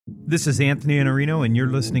This is Anthony Iannarino, and you're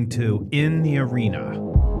listening to In the Arena.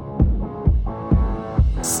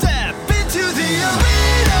 Step into the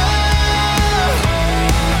arena.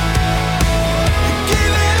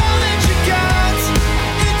 Give it all that you got.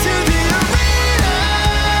 Into the arena.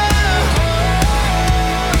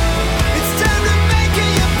 It's time to make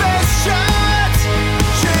it your best shot.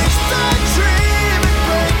 Chase the dream and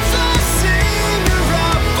break the scene. Your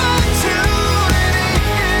opportunity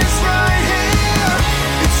is right here.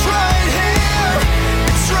 It's right here.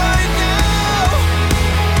 It's right now.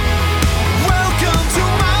 Welcome to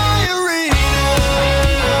my arena.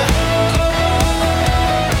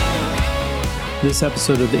 This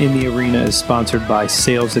episode of In the Arena is sponsored by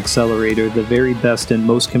Sales Accelerator, the very best and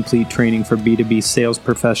most complete training for B2B sales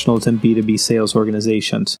professionals and B2B sales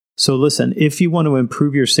organizations. So listen, if you want to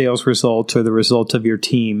improve your sales results or the results of your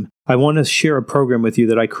team, I want to share a program with you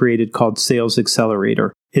that I created called Sales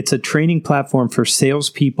Accelerator. It's a training platform for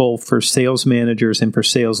salespeople, for sales managers, and for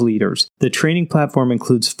sales leaders. The training platform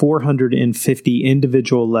includes 450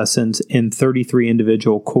 individual lessons in 33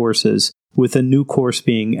 individual courses, with a new course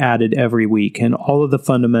being added every week. And all of the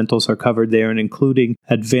fundamentals are covered there, and including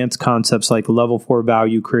advanced concepts like level 4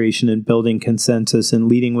 value creation and building consensus and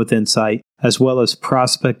leading with insight, as well as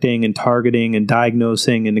prospecting and targeting and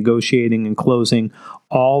diagnosing and negotiating and closing,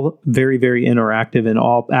 all very, very interactive and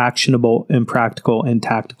all actionable and practical and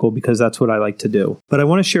tactical, because that's what I like to do. But I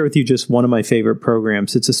want to share with you just one of my favorite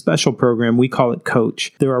programs. It's a special program. We call it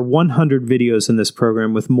Coach. There are 100 videos in this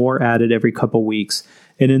program with more added every couple weeks.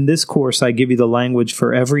 And in this course, I give you the language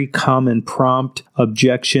for every common prompt,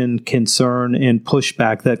 objection, concern, and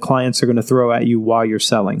pushback that clients are going to throw at you while you're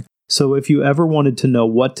selling. So if you ever wanted to know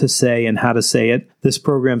what to say and how to say it, this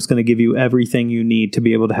program is going to give you everything you need to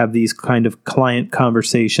be able to have these kind of client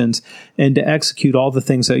conversations and to execute all the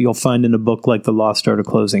things that you'll find in a book like The Lost Art of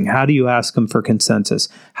Closing. How do you ask them for consensus?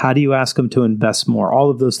 How do you ask them to invest more? All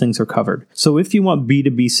of those things are covered. So if you want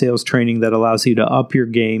B2B sales training that allows you to up your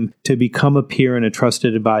game, to become a peer and a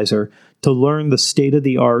trusted advisor, to learn the state of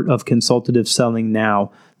the art of consultative selling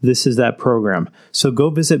now, this is that program. So go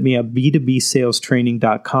visit me at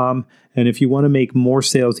b2bsalestraining.com. And if you want to make more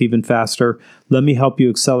sales even faster, let me help you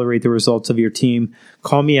accelerate the results of your team.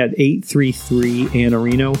 Call me at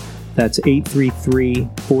 833-ANNARINO. That's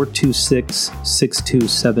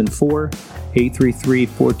 833-426-6274.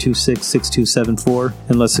 833-426-6274.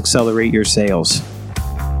 And let's accelerate your sales.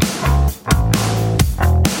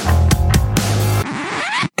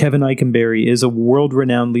 Kevin Eikenberry is a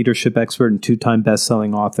world-renowned leadership expert and two-time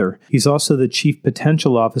best-selling author. He's also the Chief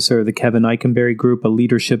Potential Officer of the Kevin Eikenberry Group, a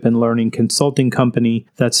leadership and learning consulting company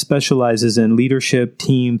that specializes in leadership,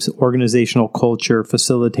 teams, organizational culture,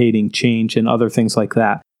 facilitating change, and other things like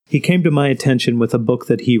that. He came to my attention with a book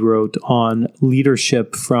that he wrote on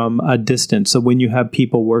leadership from a distance. So when you have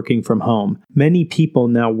people working from home, many people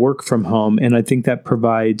now work from home. And I think that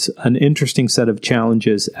provides an interesting set of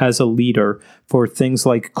challenges as a leader for things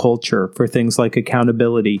like culture, for things like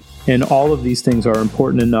accountability. And all of these things are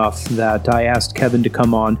important enough that I asked Kevin to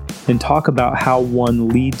come on and talk about how one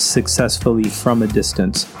leads successfully from a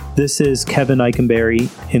distance. This is Kevin Eikenberry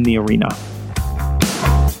in the Arena.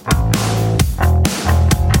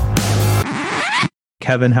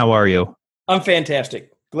 Kevin, how are you? I'm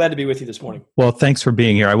fantastic. Glad to be with you this morning. Well, thanks for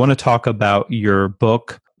being here. I want to talk about your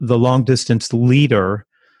book, The Long Distance Leader,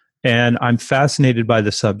 and I'm fascinated by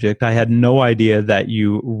the subject. I had no idea that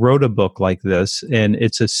you wrote a book like this, and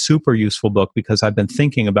it's a super useful book because I've been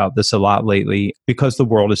thinking about this a lot lately because the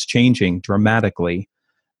world is changing dramatically.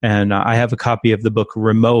 And I have a copy of the book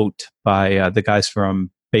Remote by the guys from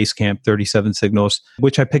Basecamp 37 Signals,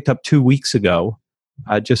 which I picked up 2 weeks ago.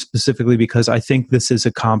 Just specifically because I think this is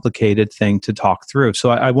a complicated thing to talk through. So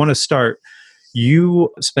I want to start. You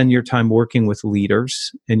spend your time working with leaders,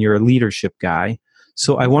 and you're a leadership guy.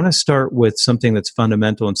 So I want to start with something that's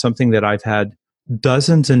fundamental and something that I've had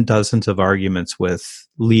dozens and dozens of arguments with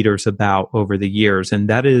leaders about over the years, and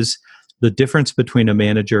that is the difference between a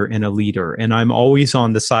manager and a leader. And I'm always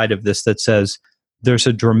on the side of this that says there's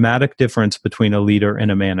a dramatic difference between a leader and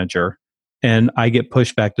a manager. And I get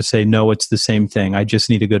pushback to say, no, it's the same thing. I just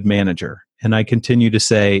need a good manager. And I continue to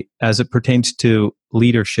say, as it pertains to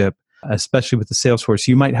leadership, especially with the sales force,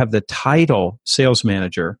 you might have the title sales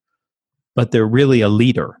manager, but they're really a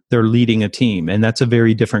leader. They're leading a team. And that's a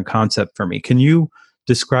very different concept for me. Can you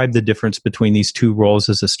describe the difference between these two roles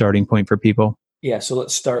as a starting point for people? Yeah, so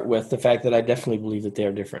let's start with the fact that I definitely believe that they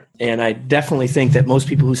are different. And I definitely think that most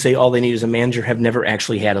people who say all they need is a manager have never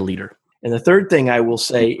actually had a leader. And the third thing I will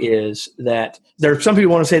say is that there are some people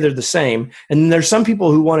who want to say they're the same, and there's some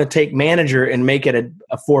people who want to take manager and make it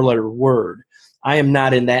a four-letter word. I am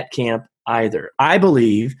not in that camp. either. I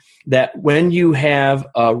believe that when you have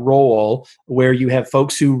a role where you have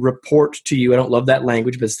folks who report to you, I don't love that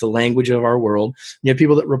language, but it's the language of our world. You have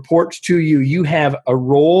people that report to you. You have a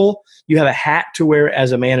role, you have a hat to wear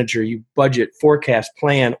as a manager. You budget, forecast,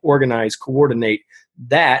 plan, organize, coordinate.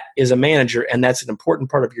 That is a manager, and that's an important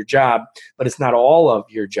part of your job, but it's not all of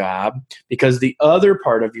your job, because the other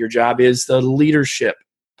part of your job is the leadership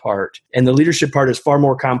part. And the leadership part is far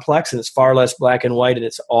more complex, and it's far less black and white, and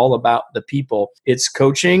it's all about the people. It's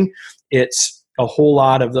coaching. It's a whole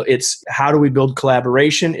lot of it's how do we build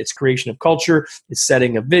collaboration? It's creation of culture. It's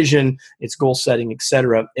setting a vision. It's goal setting,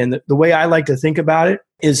 etc. And the way I like to think about it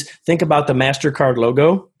is think about the MasterCard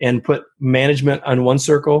logo and put management on one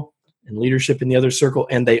circle and leadership in the other circle,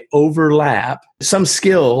 and they overlap. Some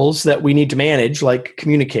skills that we need to manage, like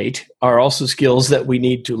communicate, are also skills that we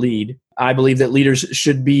need to lead. I believe that leaders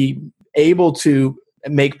should be able to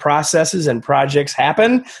make processes and projects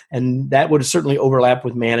happen, and that would certainly overlap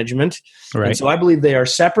with management. Right. And so I believe they are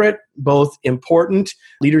separate, both important.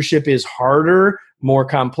 Leadership is harder, more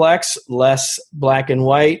complex, less black and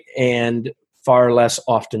white, and far less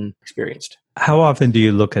often experienced. How often do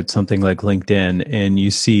you look at something like LinkedIn and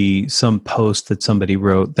you see some post that somebody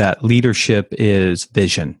wrote that leadership is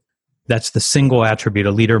vision? That's the single attribute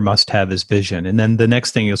a leader must have is vision. And then the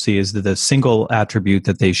next thing you'll see is that the single attribute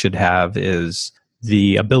that they should have is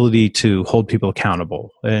the ability to hold people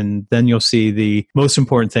accountable. And then you'll see the most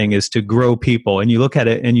important thing is to grow people. And you look at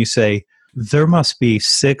it and you say, there must be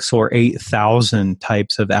 6,000 or 8,000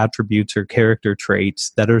 types of attributes or character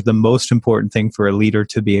traits that are the most important thing for a leader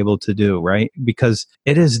to be able to do, right? Because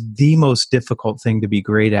it is the most difficult thing to be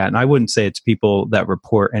great at. And I wouldn't say it's people that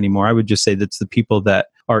report anymore. I would just say that's the people that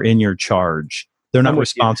are in your charge. They're not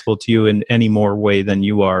responsible to you in any more way than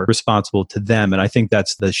you are responsible to them. And I think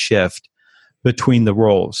that's the shift between the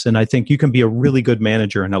roles. And I think you can be a really good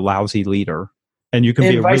manager and a lousy leader. And you can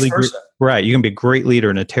be a really right. You can be a great leader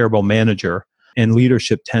and a terrible manager. And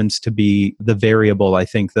leadership tends to be the variable, I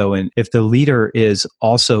think, though. And if the leader is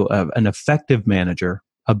also an effective manager,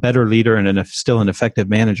 a better leader, and still an effective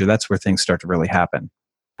manager, that's where things start to really happen.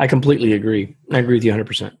 I completely agree. I agree with you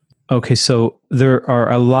 100%. Okay, so there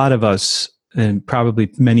are a lot of us, and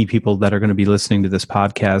probably many people that are going to be listening to this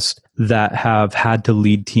podcast, that have had to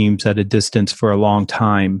lead teams at a distance for a long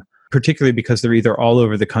time, particularly because they're either all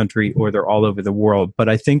over the country or they're all over the world. But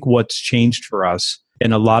I think what's changed for us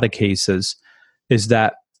in a lot of cases is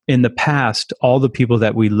that in the past, all the people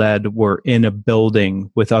that we led were in a building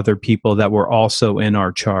with other people that were also in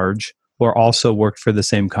our charge or also worked for the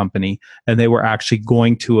same company. And they were actually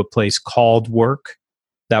going to a place called work.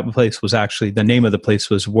 That place was actually, the name of the place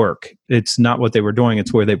was work. It's not what they were doing,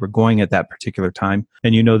 it's where they were going at that particular time.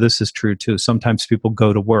 And you know, this is true too. Sometimes people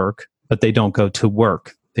go to work, but they don't go to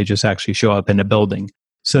work. They just actually show up in a building.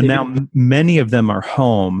 So now many of them are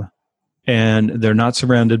home and they're not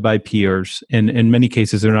surrounded by peers. And in many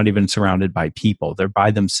cases, they're not even surrounded by people. They're by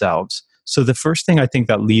themselves. So the first thing I think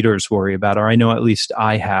that leaders worry about, or I know at least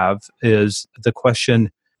I have, is the question,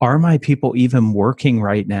 are my people even working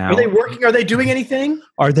right now? Are they working? Are they doing anything?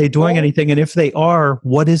 Are they doing anything? And if they are,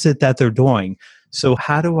 what is it that they're doing? So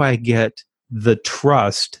how do I get the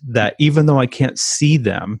trust that even though I can't see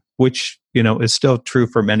them, which, you know, is still true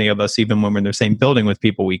for many of us, even when we're in the same building with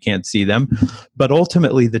people, we can't see them. But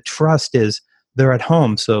ultimately, the trust is they're at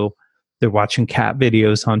home. So they're watching cat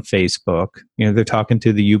videos on Facebook. You know, they're talking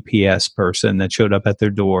to the UPS person that showed up at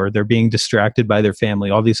their door. They're being distracted by their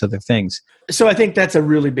family, all these other things. So I think that's a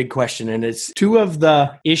really big question. And it's two of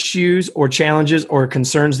the issues or challenges or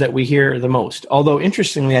concerns that we hear the most. Although,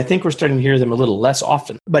 interestingly, I think we're starting to hear them a little less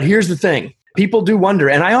often. But here's the thing. People do wonder.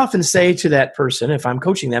 And I often say to that person, if I'm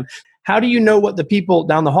coaching them, how do you know what the people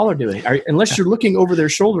down the hall are doing? Unless you're looking over their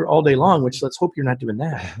shoulder all day long, which let's hope you're not doing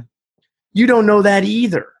that. You don't know that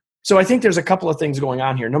either. So I think there's a couple of things going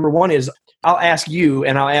on here. Number one is, I'll ask you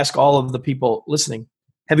and I'll ask all of the people listening,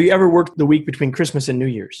 have you ever worked the week between Christmas and New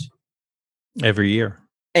Year's? Every year.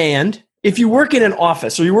 And if you work in an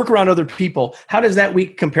office or you work around other people, how does that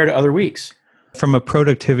week compare to other weeks? From a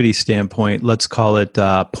productivity standpoint, let's call it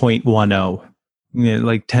 0.10, you know,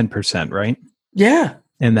 like 10%, right? Yeah.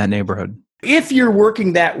 In that neighborhood. If you're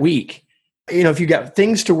working that week, you know, if you got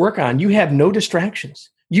things to work on, you have no distractions.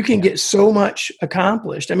 You can get so much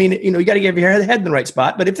accomplished. I mean, you know, you got to get your head in the right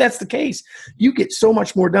spot. But if that's the case, you get so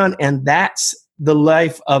much more done. And that's the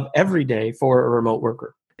life of every day for a remote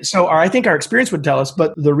worker. So I think our experience would tell us,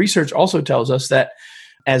 but the research also tells us that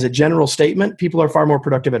as a general statement, people are far more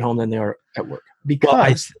productive at home than they are at work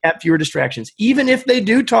because they have fewer distractions. Even if they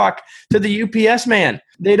do talk to the UPS man,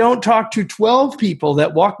 they don't talk to 12 people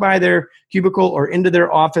that walk by their cubicle or into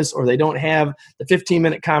their office, or they don't have the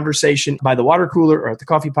 15-minute conversation by the water cooler or at the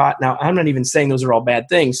coffee pot. Now, I'm not even saying those are all bad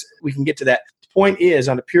things. We can get to that. The point is,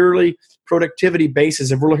 on a purely productivity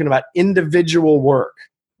basis, if we're looking about individual work,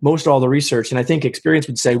 most all the research, and I think experience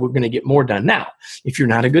would say we're going to get more done. Now, if you're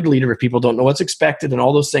not a good leader, if people don't know what's expected and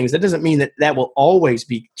all those things, that doesn't mean that that will always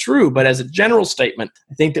be true. But as a general statement,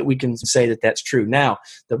 I think that we can say that that's true. Now,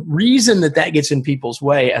 the reason that that gets in people's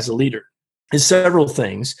way as a leader is several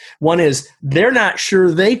things. One is they're not sure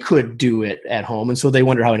they could do it at home, and so they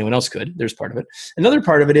wonder how anyone else could. There's part of it. Another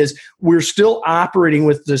part of it is we're still operating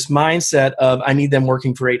with this mindset of I need them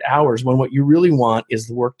working for 8 hours, when what you really want is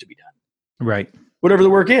the work to be done. Right. Whatever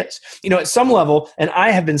the work is. At some level, and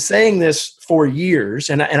I have been saying this for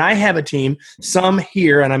years, and I have a team, some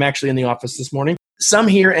here, and I'm actually in the office this morning, some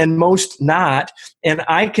here and most not, and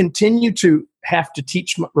I continue to have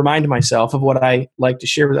to remind myself of what I like to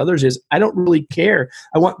share with others is I don't really care.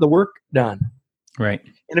 I want the work done. Right.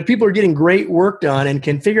 And if people are getting great work done and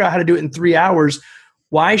can figure out how to do it in 3 hours,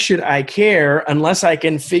 why should I care unless I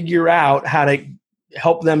can figure out how to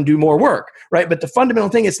help them do more work, right? But the fundamental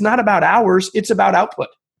thing, it's not about hours, it's about output.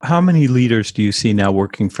 How many leaders do you see now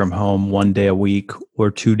working from home 1 day a week or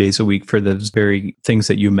 2 days a week for those very things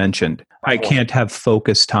that you mentioned? I can't have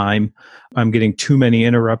focused time. I'm getting too many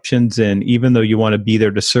interruptions. And even though you want to be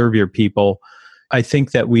there to serve your people, I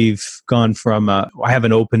think that we've gone from I have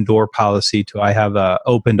an open door policy to I have a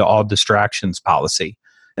open to all distractions policy.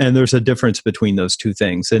 And there's a difference between those two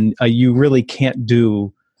things. And you really can't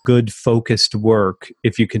do good focused work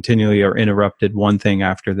if you continually are interrupted one thing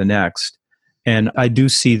after the next. And I do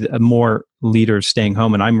see more leaders staying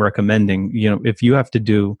home. And I'm recommending, if you have to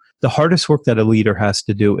do the hardest work that a leader has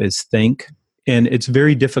to do is think. And it's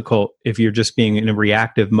very difficult if you're just being in a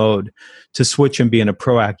reactive mode to switch and be in a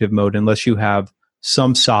proactive mode unless you have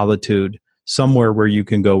some solitude, somewhere where you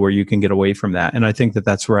can go, where you can get away from that. And I think that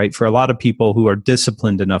that's right for a lot of people who are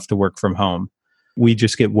disciplined enough to work from home. We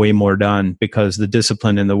just get way more done because the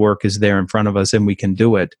discipline and the work is there in front of us and we can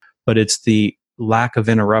do it. But it's the lack of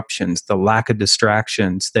interruptions, the lack of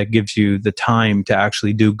distractions that gives you the time to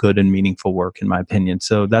actually do good and meaningful work, in my opinion.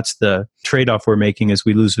 So that's the trade-off we're making as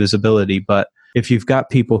we lose visibility. But if you've got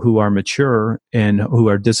people who are mature and who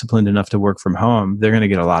are disciplined enough to work from home, they're going to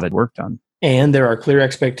get a lot of work done. And there are clear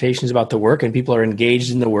expectations about the work, and people are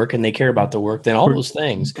engaged in the work and they care about the work, then all those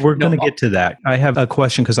things. We're going to get to that. I have a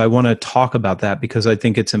question because I want to talk about that because I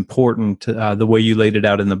think it's important the way you laid it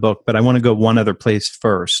out in the book. But I want to go one other place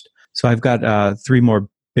first. So I've got 3 more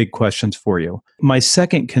big questions for you. My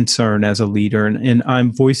second concern as a leader, and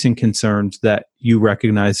I'm voicing concerns that you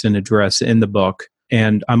recognize and address in the book,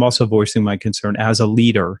 and I'm also voicing my concern as a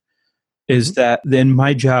leader, is that in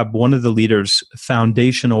my job, one of the leader's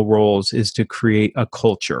foundational roles is to create a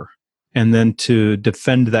culture and then to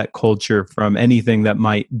defend that culture from anything that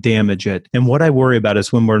might damage it. And what I worry about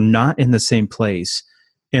is when we're not in the same place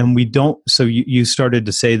and we don't, so you started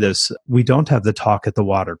to say this, we don't have the talk at the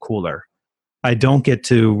water cooler. I don't get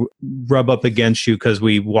to rub up against you because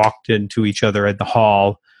we walked into each other at the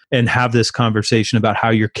hall and have this conversation about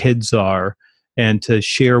how your kids are and to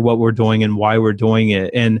share what we're doing and why we're doing it.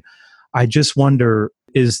 And I just wonder,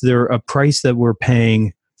 is there a price that we're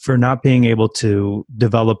paying for not being able to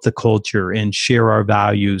develop the culture and share our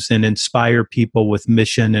values and inspire people with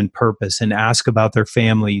mission and purpose and ask about their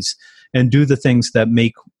families and do the things that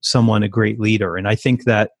make someone a great leader? And I think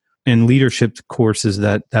that in leadership courses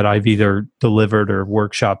that I've either delivered or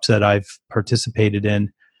workshops that I've participated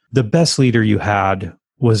in, the best leader you had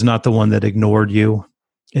was not the one that ignored you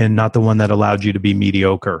and not the one that allowed you to be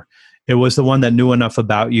mediocre. It was the one that knew enough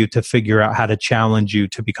about you to figure out how to challenge you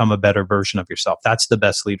to become a better version of yourself. That's the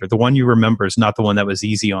best leader. The one you remember is not the one that was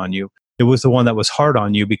easy on you. It was the one that was hard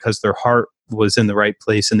on you because their heart was in the right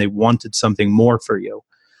place and they wanted something more for you.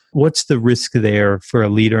 What's the risk there for a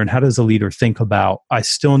leader, and how does a leader think about, I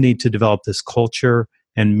still need to develop this culture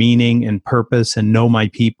and meaning and purpose and know my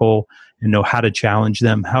people and know how to challenge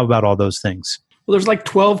them? How about all those things? Well, there's like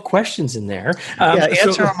 12 questions in there.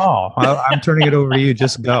 Answer them all. I'm turning it over to you.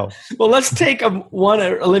 Just go. Well, let's take one.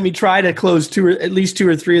 Let me try to close at least 2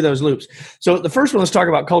 or 3 of those loops. So the first one, let's talk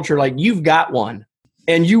about culture. Like, you've got one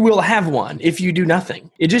and you will have one if you do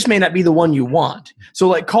nothing. It just may not be the one you want. So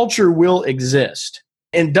like, culture will exist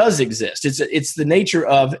and does exist. It's the nature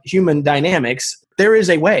of human dynamics there is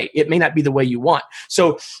a way. It may not be the way you want.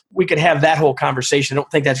 So we could have that whole conversation. I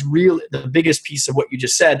don't think that's really the biggest piece of what you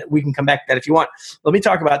just said. We can come back to that if you want. Let me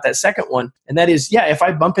talk about that second one. And that is, if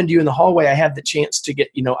I bump into you in the hallway, I have the chance to get,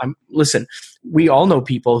 listen, we all know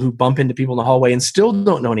people who bump into people in the hallway and still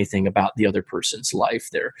don't know anything about the other person's life,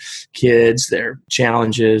 their kids, their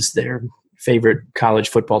challenges, their favorite college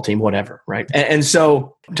football team, whatever, right? And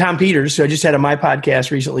so Tom Peters, who I just had on my podcast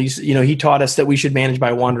recently, he taught us that we should manage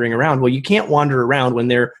by wandering around. Well, you can't wander around when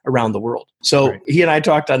they're around the world. So He and I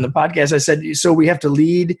talked on the podcast. I said, so we have to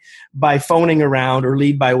lead by phoning around or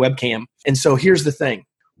lead by webcam. And so here's the thing.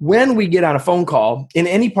 When we get on a phone call in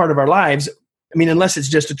any part of our lives, unless it's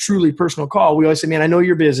just a truly personal call, we always say, man, I know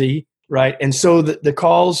you're busy, right? And so the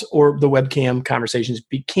calls or the webcam conversations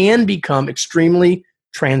can become extremely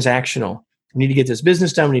transactional. We need to get this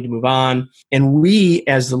business done. We need to move on. And we,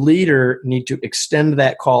 as the leader, need to extend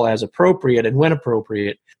that call as appropriate and when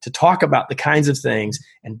appropriate to talk about the kinds of things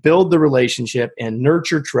and build the relationship and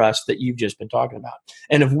nurture trust that you've just been talking about.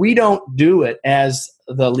 And if we don't do it as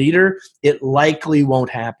the leader, it likely won't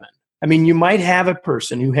happen. You might have a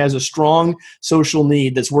person who has a strong social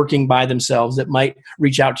need that's working by themselves that might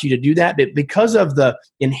reach out to you to do that. But because of the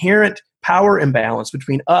inherent power imbalance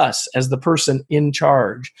between us as the person in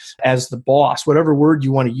charge, as the boss, whatever word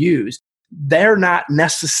you want to use, they're not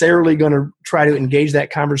necessarily going to try to engage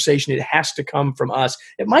that conversation. It has to come from us.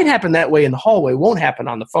 It might happen that way in the hallway. It won't happen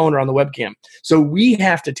on the phone or on the webcam. So we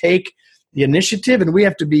have to take the initiative and we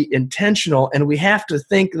have to be intentional and we have to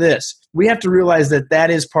think this. We have to realize that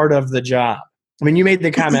that is part of the job. You made the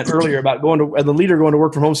comment earlier about the leader going to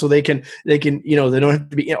work from home so they can, they don't have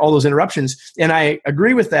to be all those interruptions. And I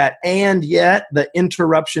agree with that. And yet the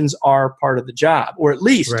interruptions are part of the job, or at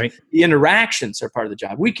least the interactions are part of the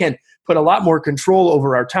job. We can put a lot more control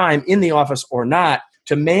over our time in the office or not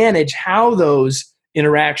to manage how those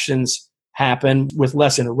interactions happen with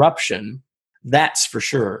less interruption. That's for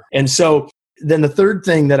sure. And so then the third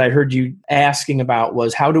thing that I heard you asking about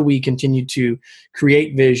was how do we continue to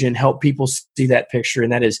create vision, help people see that picture?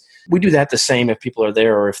 And that is, we do that the same if people are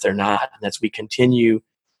there or if they're not. And that's we continue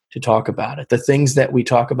to talk about it. The things that we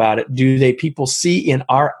talk about it, people see in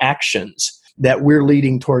our actions that we're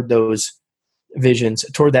leading toward those visions,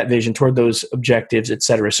 toward that vision, toward those objectives, et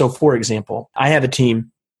cetera. So for example, I have a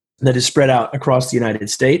team that is spread out across the United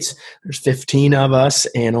States. There's 15 of us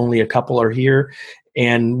and only a couple are here.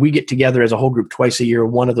 And we get together as a whole group twice a year.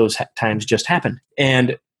 One of those times just happened.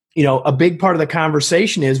 And, a big part of the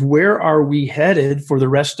conversation is where are we headed for the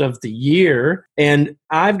rest of the year? And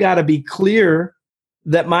I've got to be clear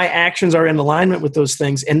that my actions are in alignment with those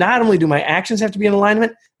things. And not only do my actions have to be in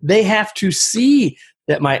alignment, they have to see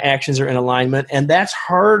that my actions are in alignment. And that's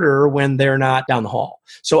harder when they're not down the hall.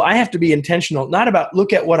 So I have to be intentional, not about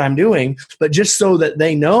look at what I'm doing, but just so that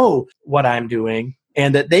they know what I'm doing.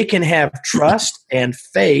 And that they can have trust and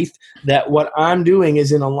faith that what I'm doing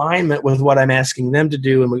is in alignment with what I'm asking them to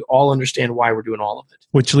do. And we all understand why we're doing all of it.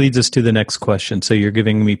 Which leads us to the next question. So you're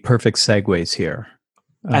giving me perfect segues here.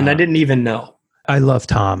 And I didn't even know. I love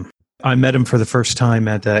Tom. I met him for the first time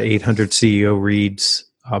at 800 CEO Reads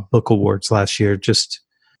Book Awards last year. Just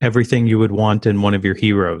everything you would want in one of your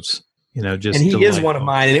heroes. And he is one of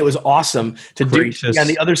mine, and it was awesome to do on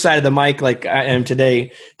the other side of the mic like I am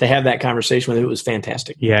today to have that conversation with him. It was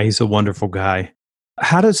fantastic. Yeah, he's a wonderful guy.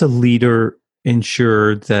 How does a leader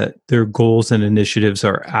ensure that their goals and initiatives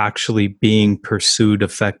are actually being pursued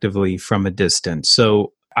effectively from a distance?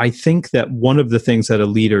 So I think that one of the things that a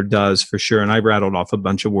leader does for sure, and I rattled off a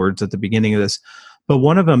bunch of words at the beginning of this, but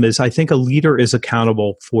one of them is I think a leader is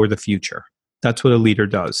accountable for the future. That's what a leader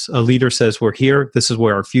does. A leader says, we're here. This is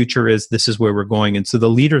where our future is. This is where we're going. And so the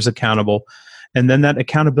leader's accountable. And then that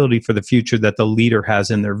accountability for the future that the leader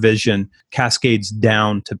has in their vision cascades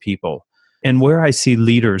down to people. And where I see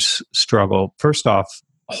leaders struggle, first off,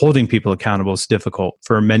 holding people accountable is difficult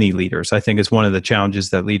for many leaders. I think it's one of the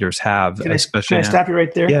challenges that leaders have. Can I stop you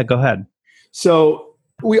right there? Yeah, go ahead. So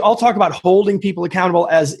we all talk about holding people accountable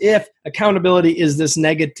as if accountability is this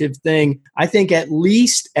negative thing. I think at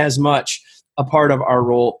least as much a part of our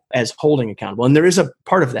role as holding accountable. And there is a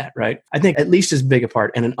part of that, right? I think at least as big a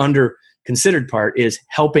part and an under-considered part is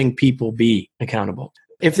helping people be accountable.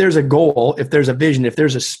 If there's a goal, if there's a vision, if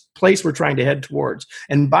there's a place we're trying to head towards.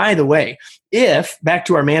 And by the way, back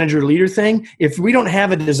to our manager-leader thing, if we don't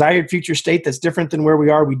have a desired future state that's different than where we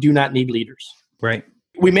are, we do not need leaders. Right.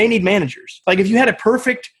 We may need managers. Like if you had a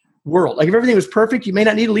perfect world, like if everything was perfect, you may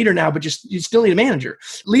not need a leader now, but you still need a manager.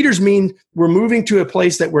 Leaders mean we're moving to a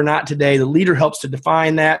place that we're not today. The leader helps to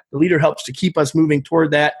define that. The leader helps to keep us moving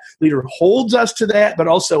toward that. The leader holds us to that, but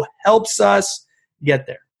also helps us get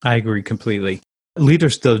there. I agree completely.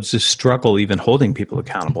 Leaders, though, just struggle even holding people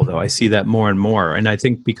accountable, though. I see that more and more. And I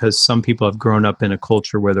think because some people have grown up in a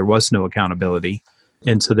culture where there was no accountability,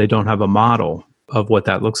 and so they don't have a model of what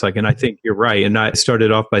that looks like. And I think you're right. And I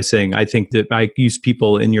started off by saying, I think that I use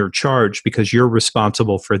people in your charge because you're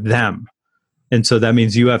responsible for them. And so that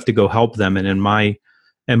means you have to go help them. And in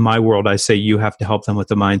my world, I say you have to help them with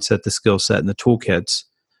the mindset, the skill set, and the toolkits.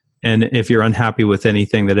 And if you're unhappy with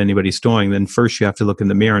anything that anybody's doing, then first you have to look in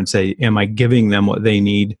the mirror and say, am I giving them what they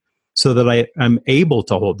need so that I'm able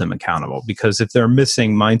to hold them accountable? Because if they're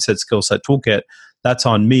missing mindset, skill set, toolkit, that's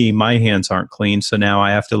on me. My hands aren't clean. So now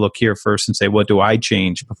I have to look here first and say, what do I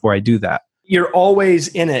change before I do that? You're always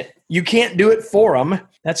in it. You can't do it for them.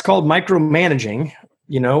 That's called micromanaging,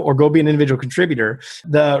 or go be an individual contributor.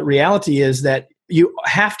 The reality is that you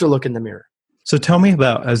have to look in the mirror. So tell me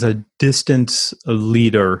about, as a distance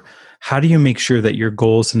leader, how do you make sure that your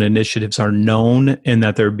goals and initiatives are known and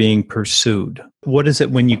that they're being pursued? What is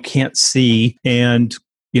it when you can't see and,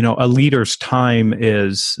 a leader's time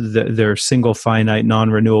is their single finite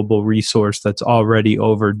non-renewable resource that's already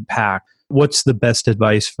overpacked? What's the best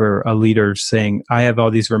advice for a leader saying, I have all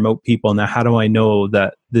these remote people, now how do I know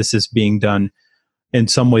that this is being done in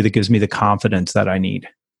some way that gives me the confidence that I need?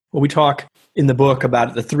 Well, we talk in the book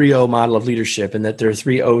about the 3O model of leadership, and that there are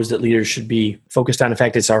 3 O's that leaders should be focused on. In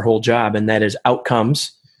fact, it's our whole job, and that is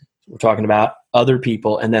outcomes. We're talking about other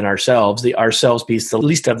people and then ourselves. The ourselves piece, the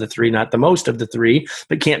least of the 3, not the most of the 3,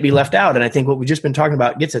 but can't be left out. And I think what we've just been talking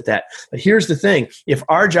about gets at that. But here's the thing. If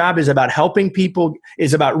our job is about helping people,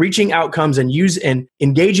 is about reaching outcomes and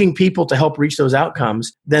engaging people to help reach those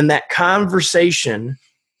outcomes, then that conversation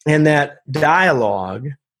and that dialogue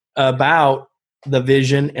about the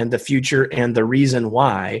vision and the future and the reason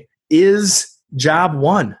why is job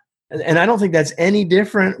one. And I don't think that's any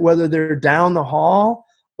different whether they're down the hall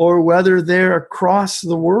or whether they're across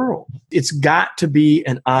the world. It's got to be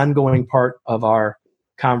an ongoing part of our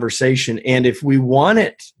conversation. And if we want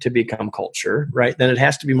it to become culture, right, then it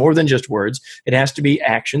has to be more than just words. It has to be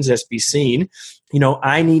actions, it has to be seen.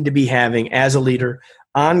 I need to be having, as a leader,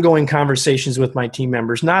 ongoing conversations with my team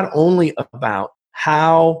members, not only about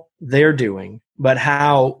how they're doing, but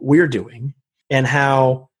how we're doing and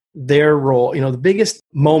how their role. The biggest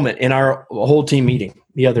moment in our whole team meeting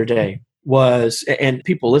the other day was, and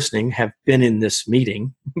people listening have been in this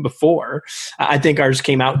meeting before. I think ours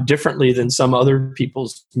came out differently than some other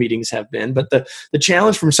people's meetings have been. But the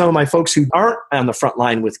challenge from some of my folks who aren't on the front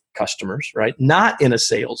line with customers, right, not in a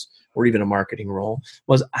sales or even a marketing role,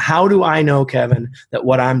 was how do I know, Kevin, that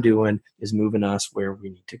what I'm doing is moving us where we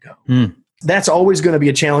need to go? That's always going to be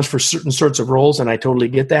a challenge for certain sorts of roles, and I totally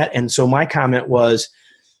get that. And so my comment was,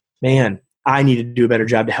 man, I need to do a better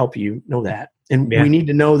job to help you know that. And we need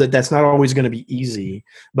to know that that's not always going to be easy.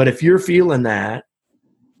 But if you're feeling that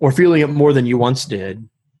or feeling it more than you once did,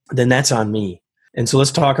 then that's on me. And so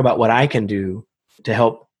let's talk about what I can do to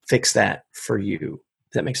help fix that for you.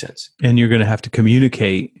 Does that make sense? And you're going to have to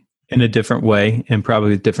communicate in a different way and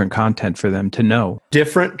probably with different content for them to know.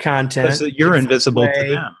 Different content. Because you're invisible to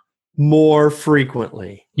them. More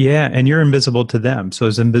frequently. Yeah, and you're invisible to them. So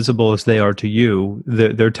as invisible as they are to you,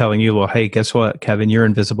 they're telling you, well, hey, guess what, Kevin, you're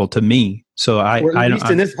invisible to me. So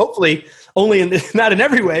hopefully only in this, not in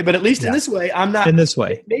every way, but at least in this way, I'm not. In this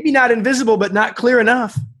way. Maybe not invisible, but not clear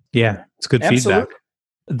enough. Yeah, it's good feedback.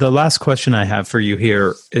 The last question I have for you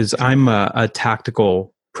here is, I'm a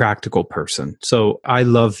tactical, practical person. So I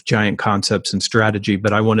love giant concepts and strategy,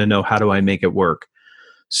 but I want to know, how do I make it work?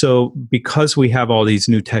 So because we have all these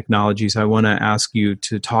new technologies, I want to ask you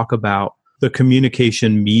to talk about the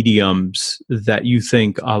communication mediums that you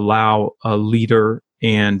think allow a leader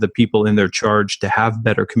and the people in their charge to have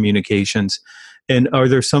better communications. And are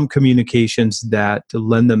there some communications that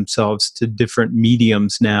lend themselves to different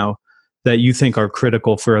mediums now that you think are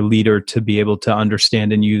critical for a leader to be able to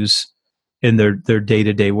understand and use in their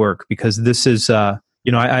day-to-day work? Because this is, I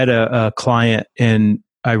had a client, and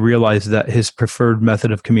I realized that his preferred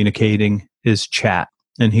method of communicating is chat.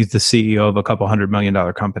 And he's the CEO of a couple $100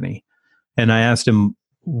 million company. And I asked him,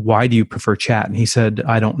 why do you prefer chat? And he said,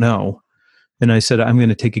 I don't know. And I said, I'm going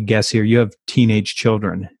to take a guess here. You have teenage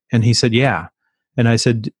children. And he said, yeah. And I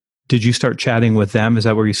said, did you start chatting with them? Is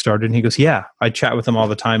that where you started? And he goes, yeah, I chat with them all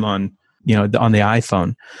the time on the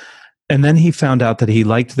iPhone. And then he found out that he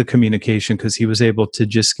liked the communication because he was able to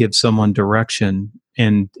just give someone direction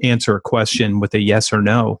and answer a question with a yes or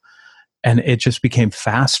no. And it just became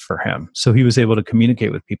fast for him. So he was able to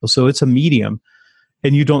communicate with people. So it's a medium.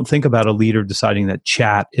 And you don't think about a leader deciding that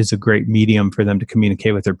chat is a great medium for them to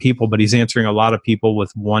communicate with their people, but he's answering a lot of people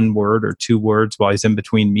with 1 word or 2 words while he's in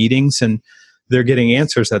between meetings. And they're getting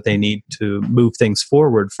answers that they need to move things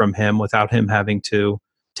forward from him without him having to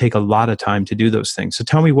take a lot of time to do those things. So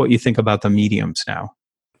tell me what you think about the mediums now.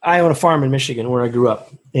 I own a farm in Michigan where I grew up.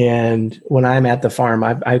 And when I'm at the farm,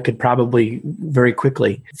 I could probably very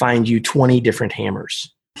quickly find you 20 different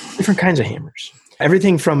hammers, different kinds of hammers.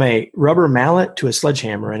 Everything from a rubber mallet to a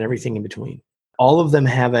sledgehammer and everything in between. All of them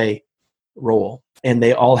have a role and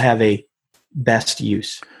they all have a best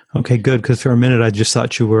use. Okay, good. Because for a minute, I just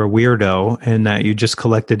thought you were a weirdo and that you just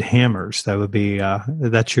collected hammers. That would be,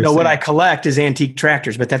 that's your No, thing. what I collect is antique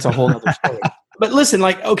tractors, but that's a whole other story. But listen,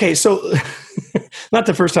 like, okay, so not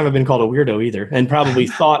the first time I've been called a weirdo either, and probably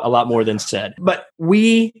thought a lot more than said. But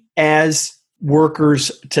we as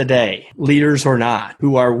workers today, leaders or not,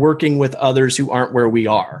 who are working with others who aren't where we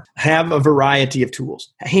are, have a variety of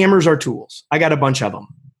tools. Hammers are tools. I got a bunch of them.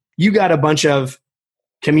 You got a bunch of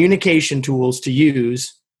communication tools to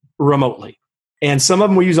use remotely. And some of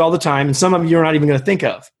them we use all the time, and some of them you're not even going to think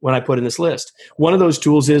of when I put in this list. One of those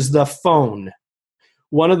tools is the phone.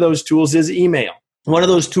 One of those tools is email. One of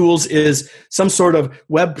those tools is some sort of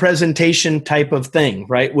web presentation type of thing,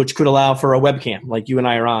 right? Which could allow for a webcam like you and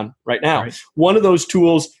I are on right now. Right. One of those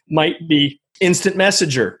tools might be instant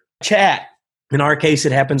messenger, chat. In our case,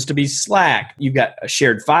 it happens to be Slack. You've got a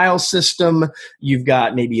shared file system. You've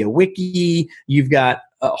got maybe a wiki. You've got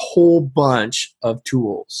a whole bunch of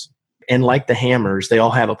tools. And like the hammers, they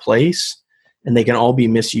all have a place and they can all be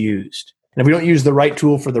misused. And if we don't use the right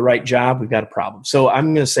tool for the right job, we've got a problem. So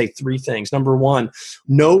I'm going to say three things. Number one,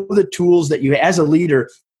 know the tools that you, as a leader,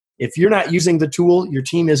 if you're not using the tool, your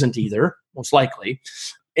team isn't either, most likely.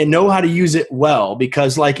 And know how to use it well,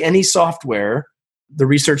 because like any software, the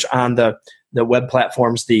research on the web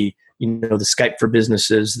platforms, the Skype for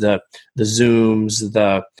businesses, the Zooms,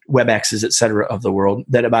 the WebExes, et cetera, of the world,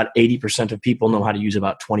 that about 80% of people know how to use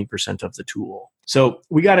about 20% of the tool. So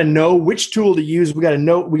we got to know which tool to use. We got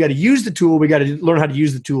to use the tool. We got to learn how to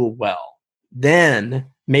use the tool well. Then,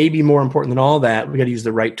 maybe more important than all that, we got to use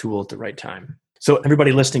the right tool at the right time. So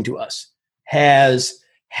everybody listening to us has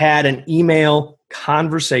had an email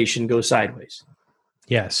conversation go sideways.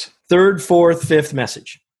 Yes. Third, fourth, fifth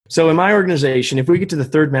message. So in my organization, if we get to the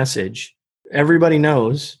third message, everybody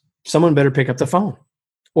knows someone better pick up the phone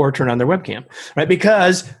or turn on their webcam, right?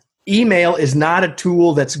 Because email is not a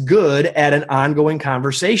tool that's good at an ongoing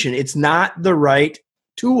conversation. It's not the right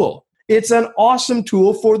tool. It's an awesome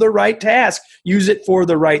tool for the right task. Use it for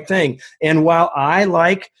the right thing. And while I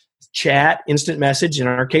like chat, instant message, in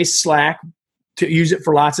our case, Slack, to use it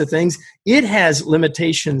for lots of things, it has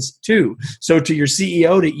limitations too. So to your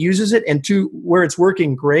CEO that uses it and to where it's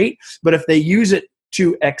working great, but if they use it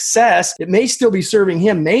to excess, it may still be serving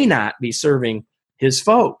him, may not be serving his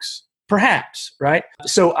folks, perhaps, right?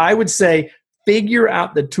 So I would say figure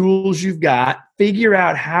out the tools you've got, figure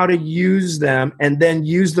out how to use them, and then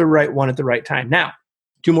use the right one at the right time. Now,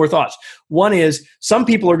 two more thoughts. One is some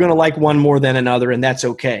people are going to like one more than another, and that's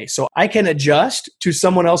okay. So I can adjust to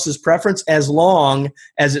someone else's preference as long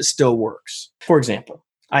as it still works. For example,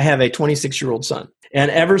 I have a 26-year-old son,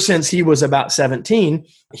 and ever since he was about 17,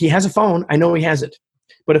 he has a phone. I know he has it.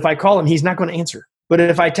 But if I call him, he's not going to answer. But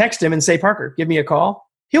if I text him and say, Parker, give me a call,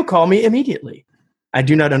 he'll call me immediately. I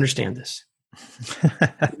do not understand this.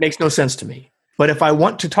 It makes no sense to me. But if I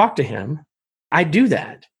want to talk to him, I do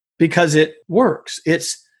that because it works.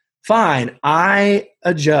 It's fine. I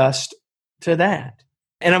adjust to that.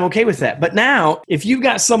 And I'm okay with that. But now, if you've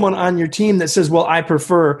got someone on your team that says, well, I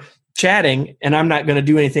prefer chatting and I'm not going to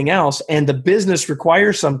do anything else, and the business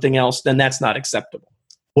requires something else, then that's not acceptable.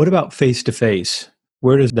 What about face-to-face?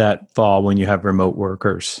 Where does that fall when you have remote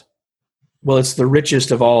workers? Well, it's the richest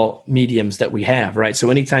of all mediums that we have, right? So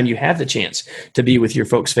anytime you have the chance to be with your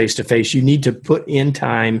folks face-to-face, you need to put in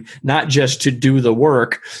time, not just to do the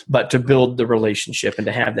work, but to build the relationship and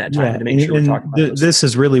to have that time to make sure we're talking about this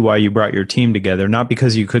is really why you brought your team together, not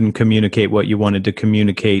because you couldn't communicate what you wanted to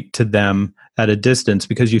communicate to them at a distance,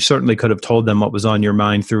 because you certainly could have told them what was on your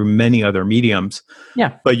mind through many other mediums.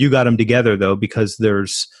 Yeah. But you got them together, though, because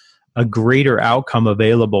there's a greater outcome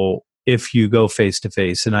available if you go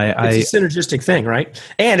face-to-face. And it's a synergistic thing, right?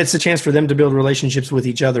 And it's a chance for them to build relationships with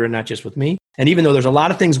each other and not just with me. And even though there's a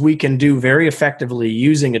lot of things we can do very effectively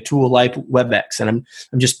using a tool like WebEx, and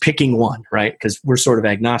I'm just picking one, right? Because we're sort of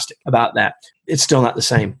agnostic about that. It's still not the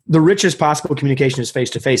same. The richest possible communication is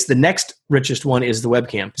face-to-face. The next richest one is the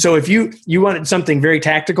webcam. So if you wanted something very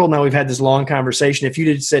tactical, now we've had this long conversation. If you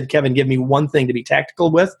had said, Kevin, give me one thing to be tactical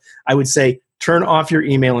with, I would say, turn off your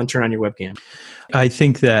email and turn on your webcam. I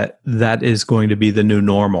think that is going to be the new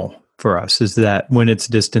normal for us, is that when it's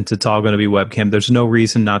distance, it's all going to be webcam. There's no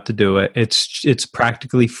reason not to do it. It's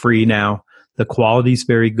practically free now. The quality's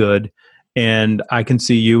very good. and I can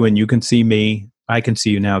see you and you can see me. I can see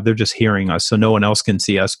you now. They're just hearing us, so no one else can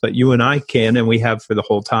see us, but you and I can, and we have for the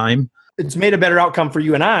whole time. It's made a better outcome for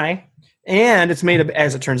you and I. And it's made,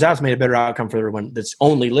 as it turns out, it's made a better outcome for everyone that's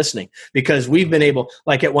only listening, because we've been able,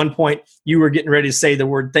 like at one point, you were getting ready to say the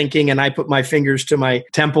word thinking, and I put my fingers to my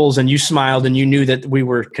temples, and you smiled, and you knew that we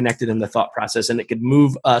were connected in the thought process, and it could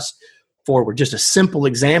move us forward. Just a simple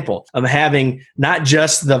example of having not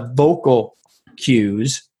just the vocal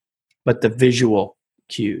cues, but the visual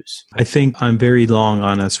cues. I think I'm very long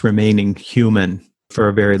on us remaining human for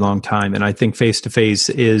a very long time. And I think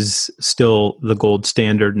face-to-face is still the gold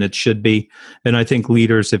standard, and it should be. And I think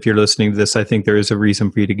leaders, if you're listening to this, I think there is a reason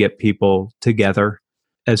for you to get people together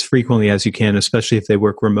as frequently as you can, especially if they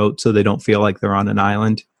work remote, so they don't feel like they're on an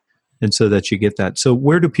island, and so that you get that. So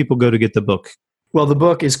where do people go to get the book? Well, the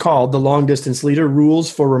book is called The Long Distance Leader, Rules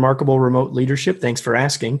for Remarkable Remote Leadership. Thanks for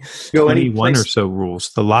asking. Go 21 or so rules.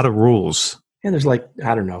 A lot of rules. And there's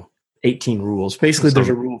 18 rules. Basically, there's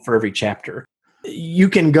a rule for every chapter. You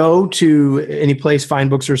can go to any place fine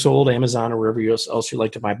books are sold, Amazon or wherever else you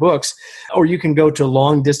like to buy books, or you can go to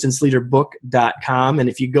longdistanceleaderbook.com. And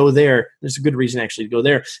if you go there, there's a good reason actually to go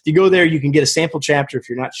there. If you go there, you can get a sample chapter if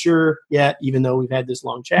you're not sure yet, even though we've had this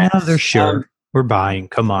long chat. No, they're sure. We're buying.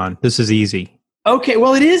 Come on. This is easy. Okay,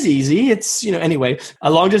 well, it is easy. It's, anyway,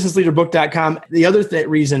 longdistanceleaderbook.com. The other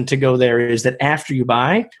reason to go there is that after you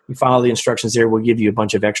buy, you follow the instructions there. We'll give you a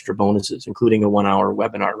bunch of extra bonuses, including a 1-hour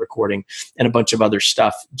webinar recording and a bunch of other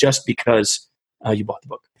stuff just because you bought the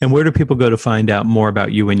book. And where do people go to find out more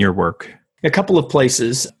about you and your work? A couple of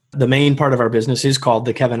places. The main part of our business is called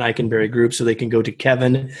the Kevin Eikenberry Group, so they can go to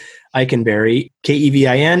Kevin Eikenberry,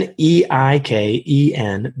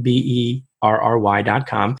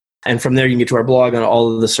 KevinEikenberry.com. And from there, you can get to our blog on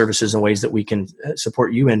all of the services and ways that we can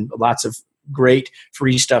support you, and lots of great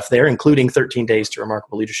free stuff there, including 13 Days to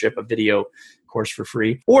Remarkable Leadership, a video course for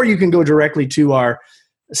free. Or you can go directly to our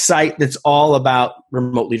site that's all about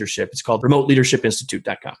remote leadership. It's called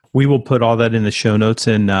remoteleadershipinstitute.com. We will put all that in the show notes.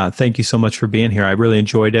 And thank you so much for being here. I really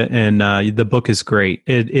enjoyed it. And the book is great.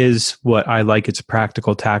 It is what I like. It's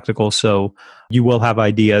practical, tactical. So you will have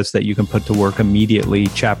ideas that you can put to work immediately,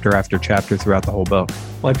 chapter after chapter throughout the whole book.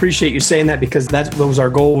 Well, I appreciate you saying that, because that was our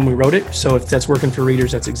goal when we wrote it. So if that's working for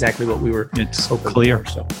readers, that's exactly what we were hoping clear. For,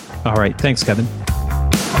 so. All right. Thanks, Kevin.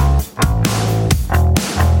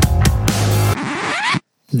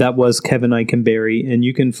 That was Kevin Eikenberry, and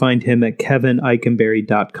you can find him at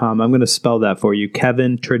kevineikenberry.com. I'm going to spell that for you.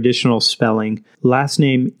 Kevin, traditional spelling, last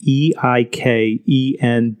name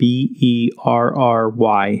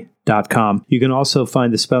EIKENBERRY.com. You can also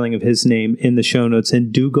find the spelling of his name in the show notes,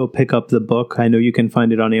 and do go pick up the book. I know you can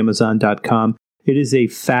find it on Amazon.com. It is a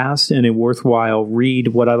fast and a worthwhile read.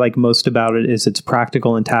 What I like most about it is it's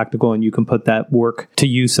practical and tactical, and you can put that work to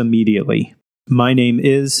use immediately. My name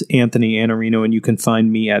is Anthony Iannarino, and you can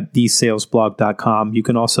find me at thesalesblog.com. You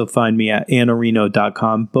can also find me at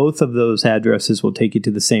iannarino.com. Both of those addresses will take you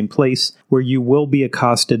to the same place, where you will be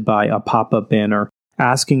accosted by a pop-up banner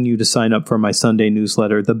asking you to sign up for my Sunday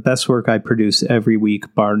newsletter, the best work I produce every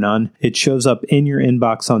week, bar none. It shows up in your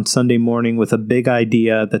inbox on Sunday morning with a big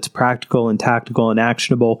idea that's practical and tactical and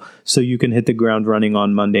actionable, so you can hit the ground running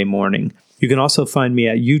on Monday morning. You can also find me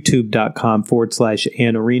at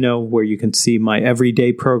youtube.com/Iannarino, where you can see my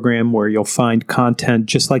everyday program, where you'll find content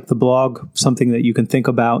just like the blog, something that you can think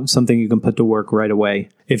about, something you can put to work right away.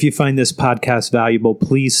 If you find this podcast valuable,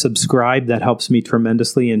 please subscribe. That helps me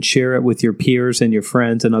tremendously, and share it with your peers and your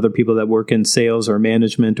friends and other people that work in sales or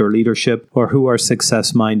management or leadership or who are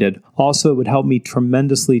success-minded. Also, it would help me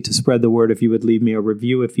tremendously to spread the word if you would leave me a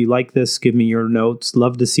review. If you like this, give me your notes.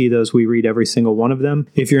 Love to see those. We read every single one of them.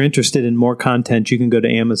 If you're interested in more content, you can go to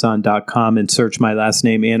Amazon.com and search my last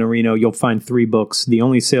name, Iannarino. You'll find 3 books. The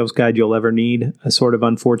Only Sales Guide You'll Ever Need, a sort of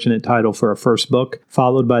unfortunate title for a first book,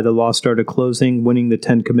 followed by The Lost Art of Closing, Winning the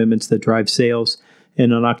 10 Commitments That Drive Sales.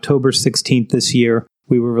 And on October 16th this year,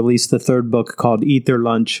 we will release the 3rd book called Eat Their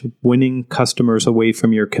Lunch, Winning Customers Away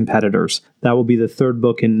from Your Competitors. That will be the 3rd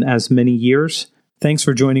book in as many years. Thanks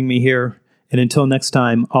for joining me here. And until next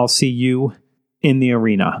time, I'll see you in the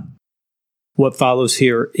arena. What follows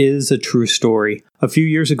here is a true story. A few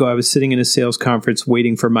years ago, I was sitting in a sales conference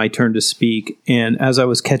waiting for my turn to speak, and as I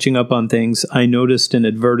was catching up on things, I noticed an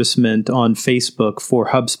advertisement on Facebook for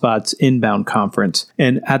HubSpot's Inbound conference.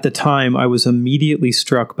 And at the time, I was immediately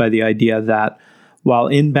struck by the idea that while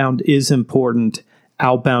inbound is important,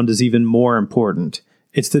 outbound is even more important.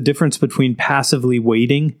 It's the difference between passively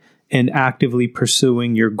waiting and actively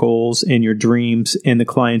pursuing your goals and your dreams and the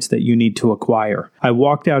clients that you need to acquire. I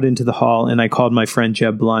walked out into the hall and I called my friend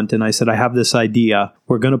Jeb Blunt and I said, I have this idea.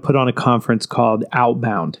 We're going to put on a conference called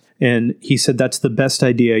Outbound. And he said, that's the best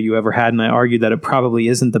idea you ever had. And I argued that it probably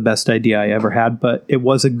isn't the best idea I ever had, but it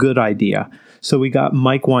was a good idea. So we got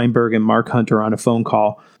Mike Weinberg and Mark Hunter on a phone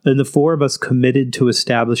call. And the four of us committed to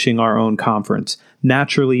establishing our own conference,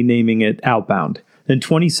 naturally naming it Outbound. In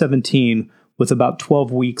 2017, with about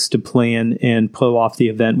 12 weeks to plan and pull off the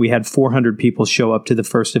event, we had 400 people show up to the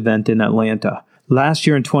first event in Atlanta. Last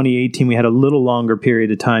year in 2018, we had a little longer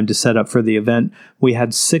period of time to set up for the event. We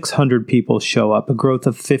had 600 people show up, a growth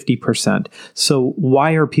of 50%. So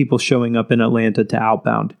why are people showing up in Atlanta to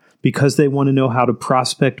Outbound? Because they want to know how to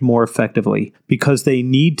prospect more effectively, because they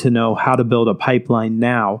need to know how to build a pipeline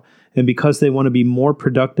now, and because they want to be more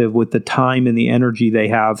productive with the time and the energy they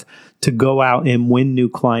have to go out and win new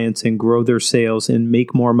clients and grow their sales and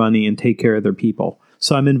make more money and take care of their people.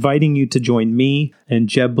 So I'm inviting you to join me and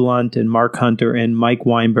Jeb Blunt and Mark Hunter and Mike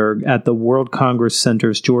Weinberg at the World Congress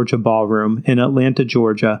Center's Georgia Ballroom in Atlanta,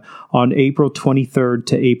 Georgia on April 23rd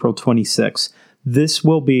to April 26th. This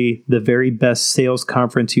will be the very best sales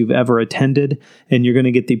conference you've ever attended, and you're going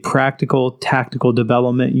to get the practical, tactical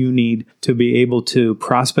development you need to be able to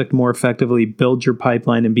prospect more effectively, build your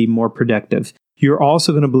pipeline, and be more productive. You're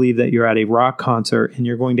also going to believe that you're at a rock concert, and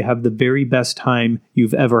you're going to have the very best time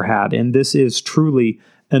you've ever had. And this is truly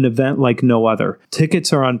an event like no other.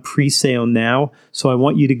 Tickets are on pre-sale now, so I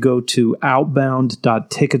want you to go to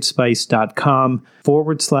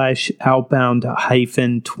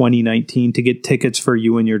outbound.ticketspice.com/outbound-2019 to get tickets for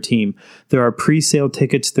you and your team. There are pre-sale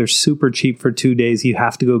tickets. They're super cheap for 2 days. You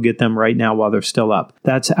have to go get them right now while they're still up.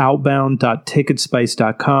 That's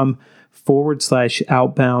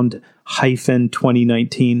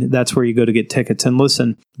outbound.ticketspice.com/outbound-2019. That's where you go to get tickets. And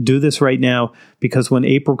listen, do this right now, because when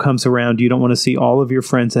April comes around, you don't want to see all of your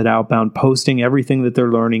friends at Outbound posting everything that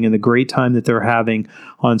they're learning and the great time that they're having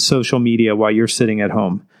on social media while you're sitting at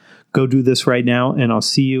home. Go do this right now, and I'll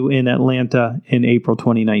see you in Atlanta in April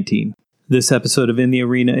 2019. This episode of In the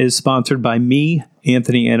Arena is sponsored by me,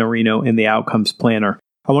 Anthony Iannarino, and the Outcomes Planner.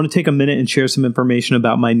 I want to take a minute and share some information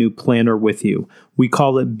about my new planner with you. We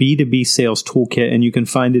call it B2B Sales Toolkit, and you can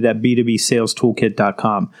find it at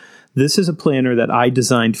b2bsalestoolkit.com. This is a planner that I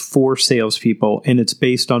designed for salespeople, and it's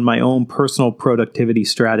based on my own personal productivity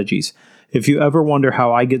strategies. If you ever wonder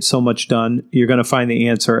how I get so much done, you're going to find the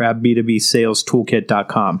answer at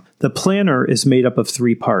b2bsalestoolkit.com. The planner is made up of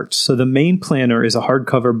 3 parts. So the main planner is a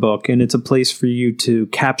hardcover book, and it's a place for you to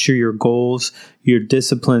capture your goals, your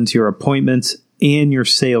disciplines, your appointments, and your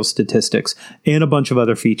sales statistics, and a bunch of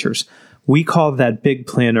other features. We call that big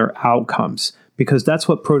planner outcomes, because that's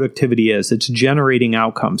what productivity is. It's generating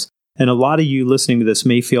outcomes. And a lot of you listening to this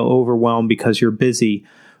may feel overwhelmed because you're busy,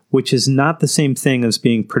 which is not the same thing as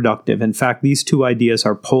being productive. In fact, these two ideas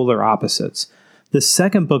are polar opposites. The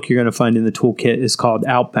second book you're going to find in the toolkit is called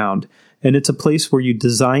Outbound, and it's a place where you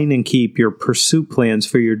design and keep your pursuit plans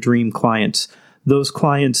for your dream clients. Those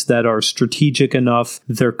clients that are strategic enough,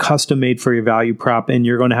 they're custom made for your value prop, and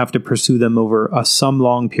you're going to have to pursue them over some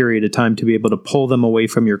long period of time to be able to pull them away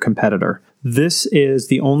from your competitor. This is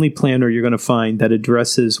the only planner you're going to find that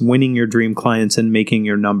addresses winning your dream clients and making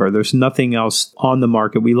your number. There's nothing else on the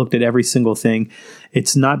market. We looked at every single thing.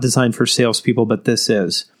 It's not designed for salespeople, but this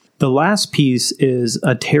is. The last piece is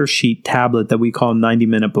a tear sheet tablet that we call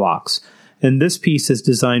 90-minute blocks. And this piece is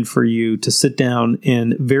designed for you to sit down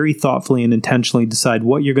and very thoughtfully and intentionally decide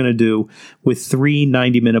what you're going to do with 3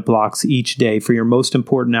 90-minute blocks each day for your most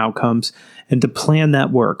important outcomes, and to plan that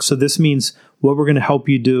work. So this means what we're going to help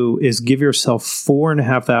you do is give yourself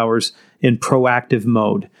 4.5 hours in proactive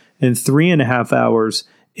mode and 3.5 hours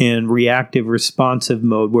in reactive responsive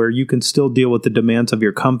mode, where you can still deal with the demands of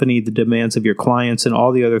your company, the demands of your clients, and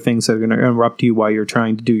all the other things that are going to interrupt you while you're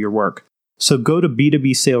trying to do your work. So go to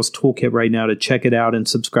B2B Sales Toolkit right now to check it out and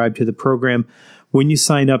subscribe to the program. When you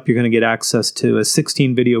sign up, you're going to get access to a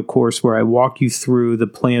 16-video course where I walk you through the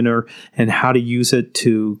planner and how to use it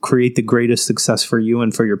to create the greatest success for you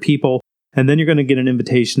and for your people. And then you're going to get an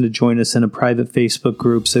invitation to join us in a private Facebook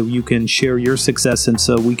group so you can share your success and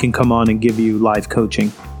so we can come on and give you live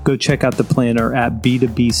coaching. Go check out the planner at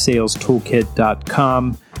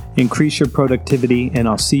b2bsalestoolkit.com. Increase your productivity, and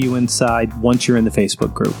I'll see you inside once you're in the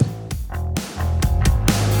Facebook group.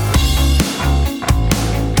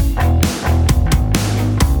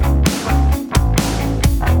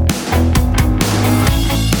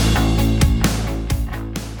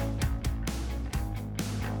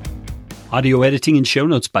 Audio editing and show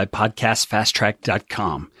notes by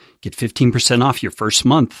podcastfasttrack.com. Get 15% off your first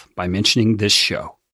month by mentioning this show.